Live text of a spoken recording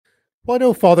Well, I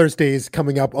know Father's Day is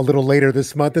coming up a little later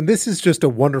this month, and this is just a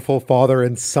wonderful father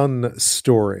and son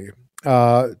story.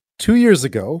 2 years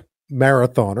ago,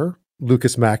 marathoner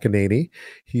Lucas McAneney,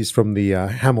 he's from the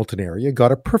Hamilton area,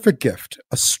 got a perfect gift,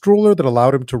 a stroller that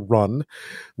allowed him to run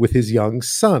with his young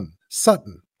son,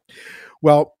 Sutton.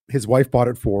 Well, his wife bought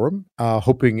it for him,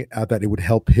 hoping that it would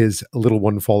help his little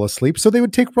one fall asleep so they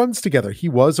would take runs together. He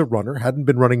was a runner, hadn't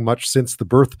been running much since the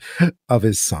birth of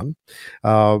his son.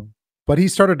 But he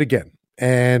started again,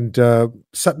 and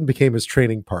Sutton became his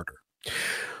training partner.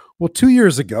 Well, 2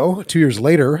 years ago, 2 years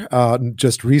later,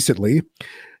 just recently,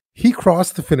 he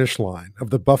crossed the finish line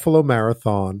of the Buffalo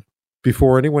Marathon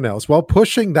before anyone else while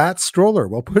pushing that stroller,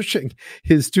 while pushing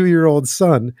his 2-year-old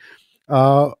son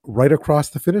right across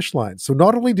the finish line. So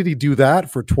not only did he do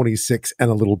that for 26 and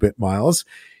a little bit miles,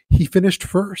 he finished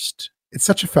first. It's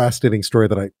such a fascinating story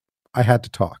that I had to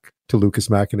talk to Lucas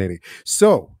McAneney.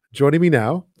 So joining me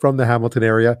now from the Hamilton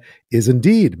area is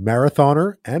indeed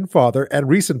marathoner and father and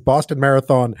recent Boston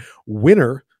Marathon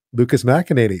winner, Lucas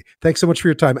McAneney. Thanks so much for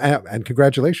your time and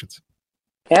congratulations.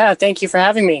 Yeah, thank you for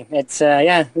having me. It's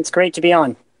great to be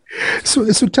on. So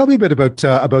tell me a bit about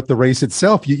the race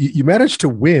itself. You managed to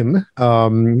win,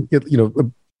 almost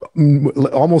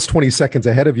 20 seconds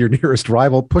ahead of your nearest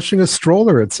rival, pushing a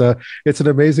stroller. It's an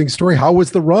amazing story. How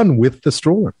was the run with the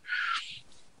stroller?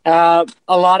 A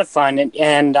lot of fun,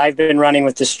 and I've been running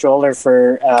with the stroller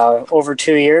for over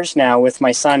 2 years now with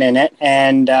my son in it,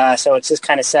 and so it's just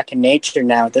kind of second nature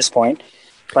now at this point.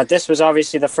 But this was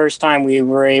obviously the first time we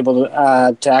were able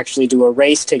to actually do a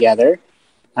race together.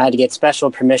 I had to get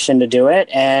special permission to do it,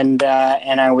 and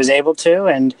I was able to.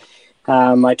 And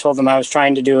I told them I was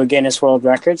trying to do a Guinness World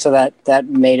Record, so that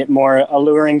made it more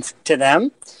alluring to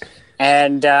them.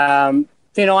 And I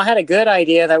had a good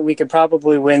idea that we could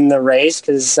probably win the race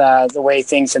because the way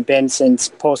things have been since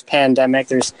post-pandemic,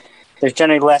 there's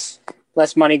generally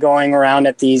less money going around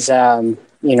at these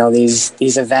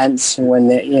these events when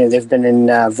they've been in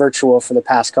virtual for the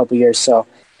past couple of years. So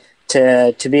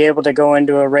to be able to go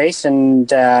into a race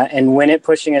and win it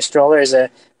pushing a stroller is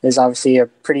obviously a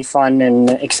pretty fun and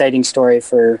exciting story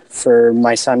for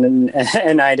my son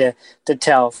and I to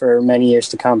tell for many years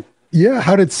to come. Yeah,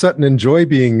 how did Sutton enjoy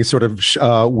being sort of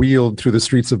wheeled through the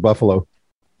streets of Buffalo?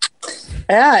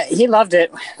 Yeah, he loved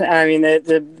it. I mean,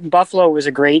 the Buffalo was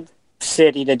a great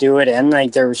city to do it in.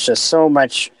 Like there was just so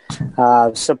much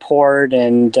support,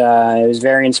 and it was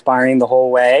very inspiring the whole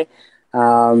way.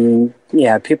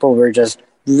 People were just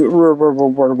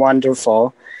were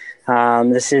wonderful.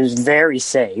 This is very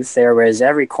safe. There was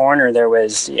every corner. There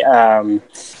was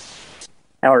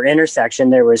our intersection.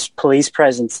 There was police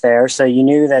presence there, so you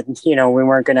knew that we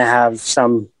weren't going to have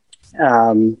some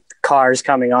cars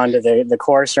coming onto the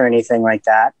course or anything like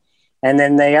that. And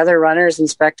then the other runners and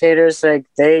spectators, like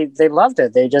they loved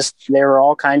it. There were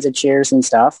all kinds of cheers and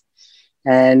stuff.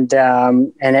 And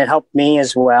it helped me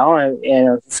as well.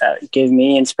 It gave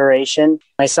me inspiration.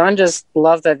 My son just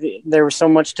loved that there was so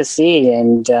much to see,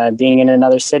 and being in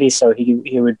another city. So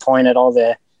he would point at all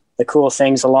the cool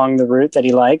things along the route that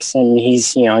he likes, and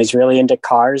he's really into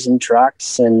cars and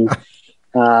trucks and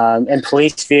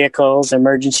police vehicles,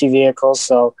 emergency vehicles.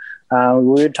 So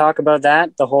we would talk about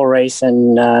that the whole race,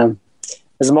 and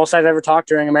it was the most I've ever talked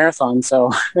during a marathon,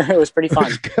 so it was pretty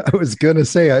fun. I was going to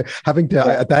say, at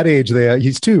that age,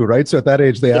 he's 2, right? So at that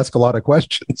age, they ask a lot of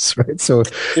questions, right? So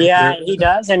yeah, he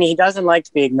does, and he doesn't like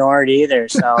to be ignored either.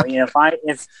 So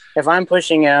if I'm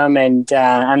pushing him and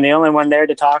I'm the only one there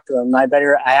to talk to him, I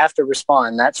have to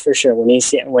respond. That's for sure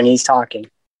when he's talking.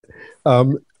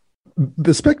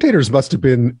 The spectators must have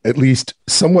been at least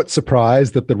somewhat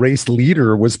surprised that the race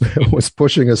leader was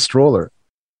pushing a stroller.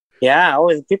 Yeah,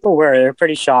 people were. They're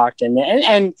pretty shocked, and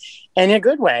in a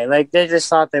good way. Like they just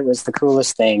thought that was the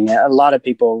coolest thing. A lot of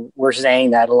people were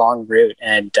saying that along the route,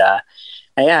 and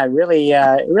it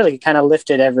really kind of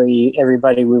lifted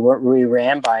everybody we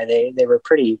ran by. They were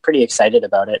pretty excited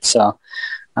about it. So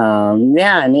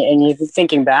and you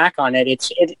thinking back on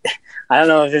it, I don't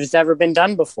know if it's ever been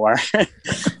done before.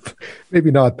 Maybe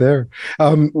not there.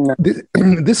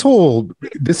 This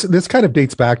kind of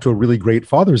dates back to a really great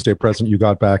Father's Day present you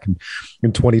got back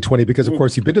in 2020, because of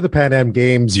course you've been to the Pan Am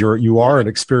Games. You are an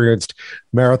experienced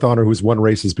marathoner who's won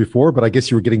races before, but I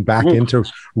guess you were getting back into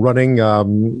running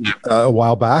a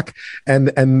while back, and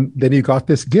then you got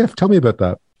this gift. Tell me about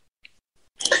that.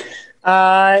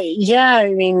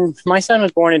 I mean, my son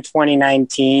was born in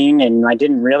 2019, and I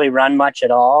didn't really run much at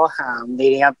all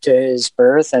leading up to his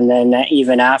birth, and then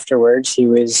even afterwards, it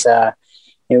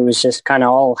was just kind of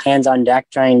all hands on deck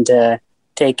trying to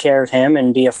take care of him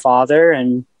and be a father.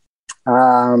 And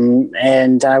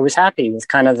And I was happy with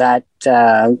kind of that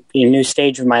new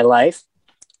stage of my life.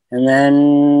 And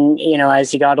then,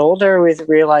 as he got older, we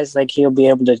realized like he'll be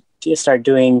able to start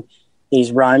doing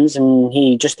these runs, and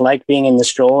he just liked being in the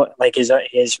stroller, like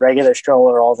his regular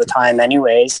stroller all the time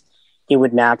anyways. He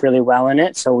would nap really well in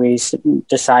it. So we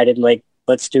decided, like,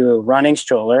 let's do a running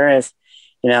stroller. If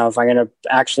I'm going to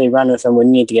actually run with him, we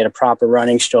need to get a proper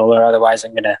running stroller. Otherwise,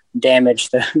 I'm going to damage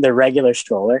the regular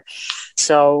stroller.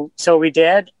 So we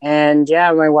did. And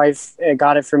yeah, my wife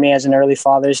got it for me as an early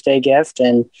Father's Day gift.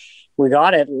 And we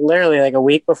got it literally like a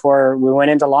week before we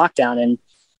went into lockdown. And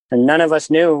none of us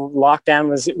knew lockdown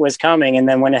was coming. And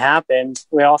then when it happened,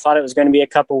 we all thought it was going to be a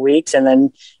couple weeks. And then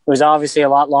it was obviously a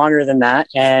lot longer than that.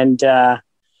 And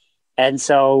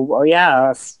so,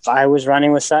 yeah, I was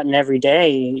running with Sutton every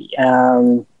day,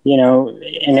 and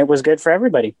it was good for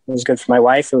everybody. It was good for my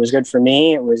wife. It was good for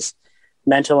me. It was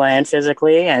mental and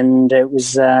physically. And it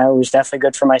was definitely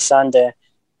good for my son to,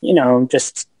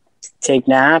 just take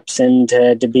naps and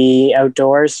to be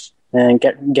outdoors and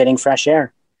getting fresh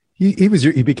air. He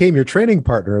became your training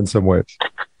partner in some ways.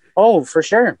 Oh, for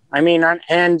sure. I mean, I've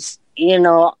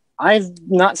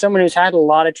not someone who's had a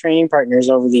lot of training partners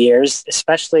over the years,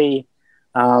 especially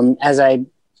as I,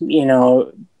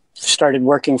 started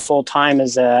working full time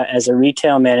as a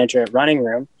retail manager at Running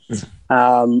Room.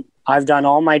 I've done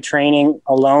all my training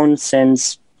alone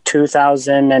since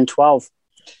 2012.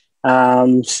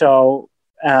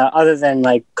 Other than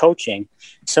like coaching,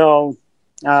 to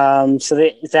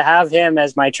have him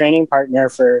as my training partner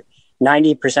for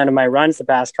 90% of my runs the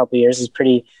past couple of years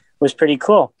was pretty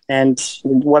cool. And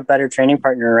what better training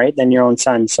partner, right, than your own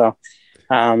son? So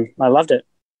I loved it.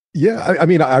 Yeah, I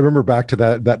mean, I remember back to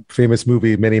that famous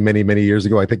movie many, many, many years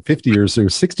ago. I think 50 years or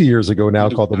 60 years ago now,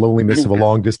 called The Loneliness of a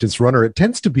Long Distance Runner. It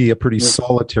tends to be a pretty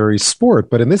solitary sport,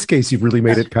 but in this case, you've really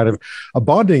made it kind of a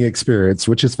bonding experience,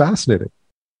 which is fascinating.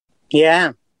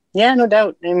 Yeah, no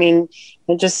doubt. I mean,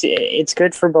 it's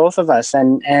good for both of us,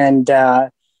 and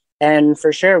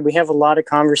for sure, we have a lot of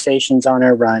conversations on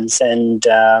our runs, and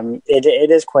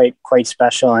it is quite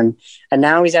special. And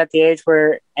now he's at the age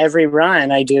where every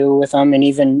run I do with him, and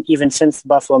even since the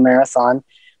Buffalo Marathon,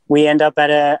 we end up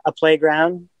at a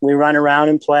playground. We run around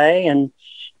and play, and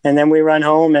then we run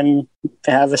home and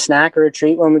have a snack or a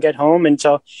treat when we get home. And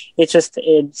so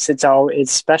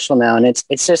it's special now, and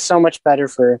it's just so much better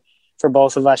for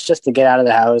both of us just to get out of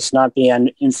the house, not be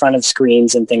in front of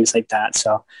screens and things like that.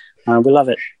 So we love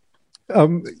it.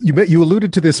 You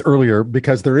alluded to this earlier,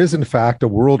 because there is in fact a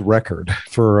world record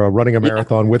for running a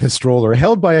marathon with a stroller,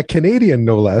 held by a Canadian,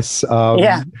 no less.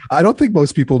 I don't think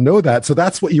most people know that. So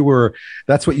that's what you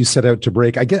set out to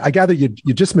break. I gather you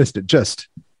just missed it.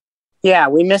 Yeah,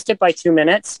 we missed it by 2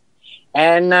 minutes.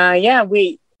 And it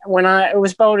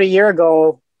was about a year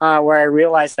ago where I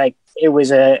realized like it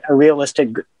was a realistic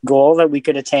goal that we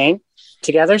could attain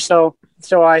together. So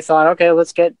I thought, okay,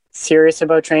 let's get serious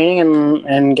about training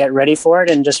and get ready for it,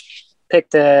 and just pick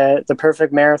the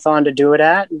perfect marathon to do it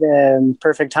at, the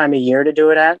perfect time of year to do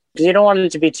it at, because you don't want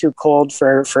it to be too cold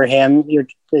for him.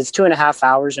 It's 2.5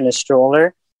 hours in a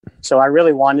stroller. So I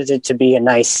really wanted it to be a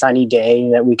nice sunny day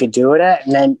that we could do it at.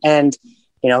 And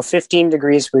 15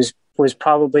 degrees was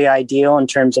probably ideal in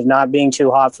terms of not being too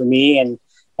hot for me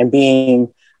and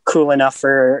being cool enough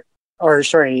and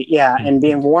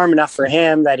being warm enough for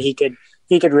him that he could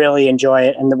really enjoy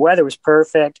it. And the weather was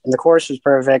perfect, and the course was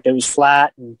perfect. It was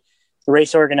flat, and the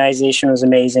race organization was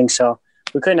amazing. So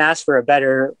we couldn't ask for a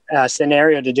better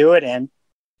scenario to do it in.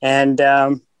 And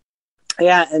the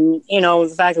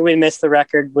fact that we missed the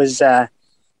record was, I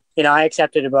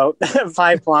accepted about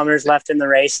 5 kilometers left in the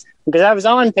race, because I was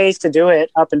on pace to do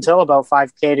it up until about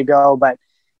 5K to go, but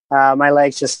my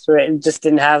legs just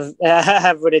didn't have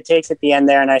what it takes at the end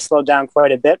there, and I slowed down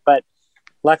quite a bit, but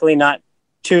luckily not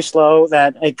too slow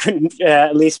that I couldn't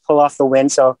at least pull off the win.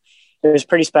 So it was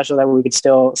pretty special that we could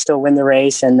still win the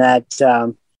race, and that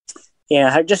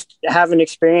just have an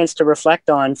experience to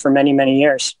reflect on for many, many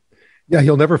years. Yeah,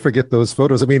 he'll never forget those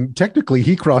photos. I mean, technically,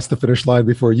 he crossed the finish line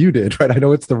before you did, right? I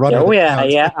know it's the runner. Oh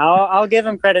yeah. I'll give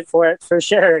him credit for it for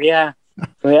sure. Yeah.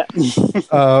 Yeah.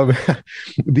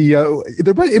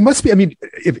 It must be, I mean,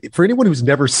 for anyone who's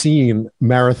never seen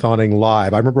marathoning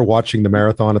live, I remember watching the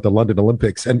marathon at the London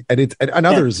Olympics and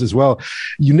others as well.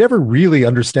 You never really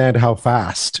understand how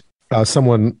fast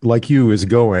someone like you is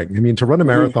going. I mean, to run a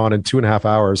marathon in 2.5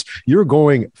 hours, you're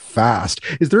going fast.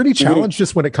 Is there any challenge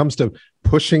just when it comes to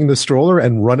pushing the stroller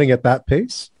and running at that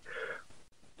pace?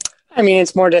 I mean,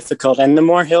 it's more difficult, and the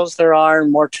more hills there are,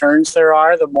 more turns there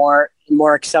are, the more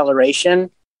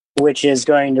acceleration, which is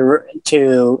going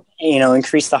to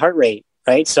increase the heart rate,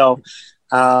 right? So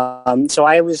So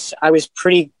I was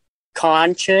pretty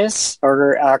cautious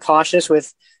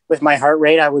with my heart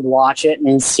rate. I would watch it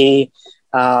and see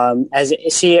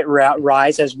it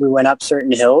rise as we went up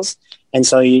certain hills. And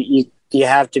so you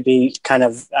have to be kind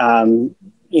of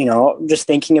just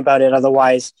thinking about it.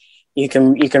 Otherwise, you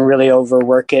can really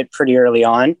overwork it pretty early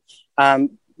on.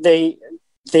 The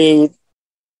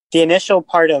initial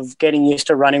part of getting used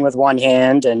to running with one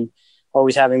hand and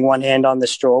always having one hand on the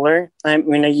stroller, I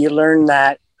mean, you learn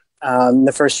that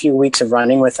the first few weeks of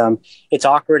running with them. It's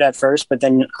awkward at first, but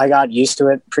then I got used to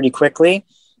it pretty quickly.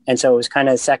 And so it was kind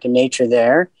of second nature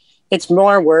there. It's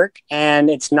more work and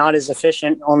it's not as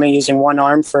efficient, only using one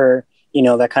arm for,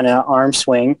 that kind of arm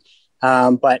swing.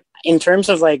 But in terms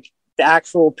of like the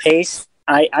actual pace,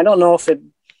 I don't know if it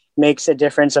makes a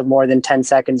difference of more than 10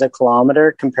 seconds a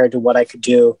kilometer compared to what I could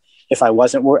do if I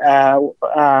wasn't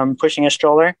pushing a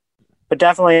stroller. But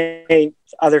definitely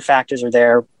other factors are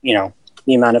there,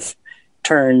 the amount of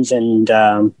turns and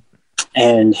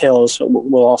hills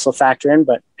will also factor in.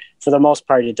 But for the most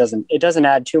part, it doesn't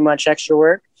add too much extra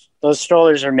work. Those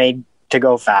strollers are made to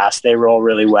go fast. They roll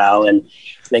really well and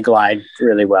they glide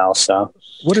really well. So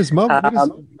what does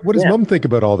mom think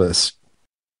about all this?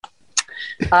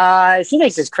 She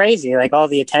thinks it's crazy, like all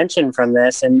the attention from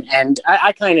this, and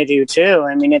I kind of do too.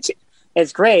 I mean,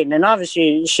 it's great, and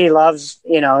obviously she loves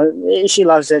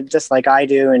it just like I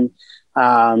do,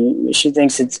 and she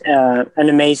thinks it's an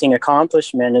amazing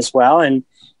accomplishment as well, and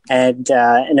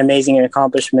an amazing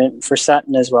accomplishment for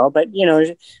Sutton as well. But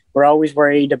we're always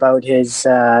worried about his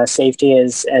safety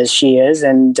as she is,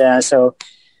 and so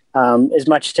as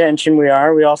much attention we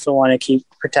also want to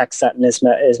protect Sutton as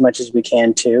much as we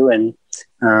can too, and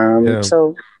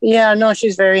so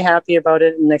she's very happy about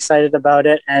it and excited about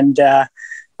it, and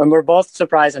we're both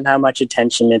surprised on how much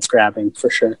attention it's grabbing,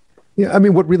 for sure. Yeah, I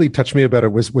mean, what really touched me about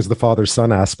it was the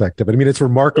father-son aspect of it. I mean, it's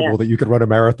remarkable that you could run a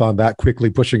marathon that quickly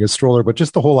pushing a stroller, but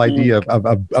just the whole idea of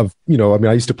I mean,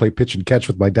 I used to play pitch and catch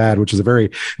with my dad, which is a very,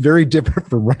 very different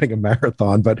from running a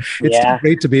marathon, but it's still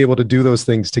great to be able to do those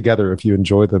things together if you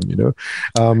enjoy them,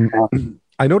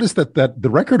 I noticed that the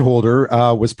record holder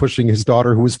was pushing his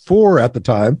daughter, who was 4 at the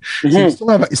time. So you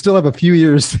still have a few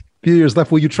years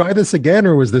left. Will you try this again,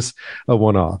 or was this a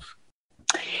one-off?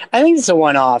 I think it's a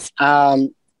one-off.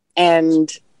 And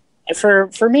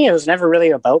for me, it was never really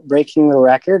about breaking the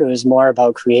record. It was more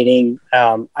about creating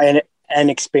an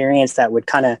experience that would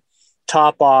kind of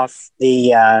top off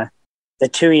the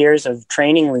 2 years of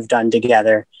training we've done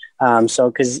together.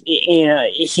 So because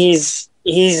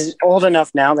he's old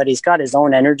enough now that he's got his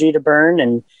own energy to burn,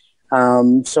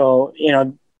 and so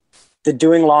the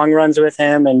doing long runs with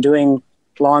him and doing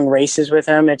long races with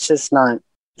him, it's just not.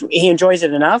 He enjoys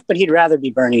it enough, but he'd rather be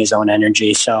burning his own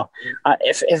energy. So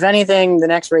if anything, the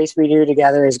next race we do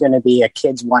together is going to be a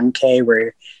kids 1K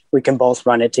where we can both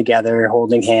run it together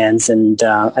holding hands. And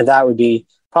that would be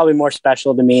probably more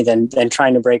special to me than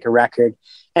trying to break a record.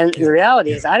 And the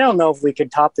reality is, I don't know if we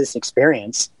could top this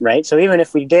experience, right? So even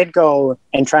if we did go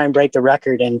and try and break the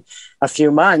record in a few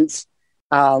months,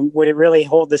 would it really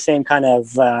hold the same kind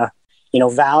of,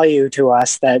 value to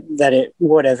us that it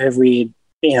would have if we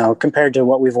compared to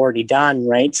what we've already done,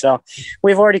 right? So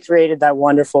we've already created that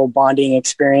wonderful bonding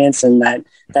experience and that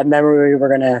memory we're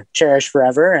going to cherish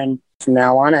forever. And from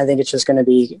now on, I think it's just going to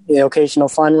be the occasional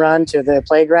fun run to the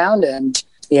playground and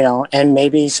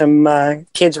maybe some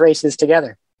kids races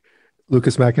together.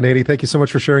 Lucas McAneney, thank you so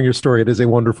much for sharing your story. It is a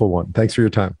wonderful one. Thanks for your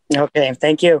time. Okay,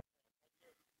 thank you.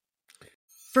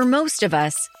 For most of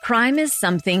us, crime is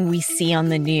something we see on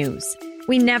the news.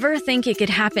 We never think it could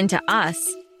happen to us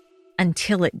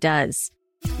until it does.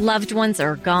 Loved ones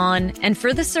are gone, and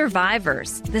for the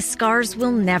survivors, the scars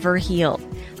will never heal.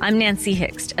 I'm Nancy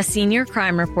Hixt, a senior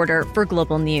crime reporter for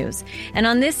Global News. And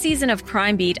on this season of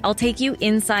Crime Beat, I'll take you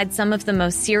inside some of the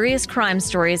most serious crime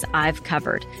stories I've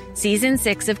covered. Season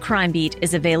 6 of Crime Beat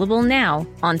is available now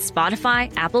on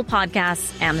Spotify, Apple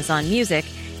Podcasts, Amazon Music,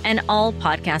 and all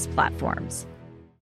podcast platforms.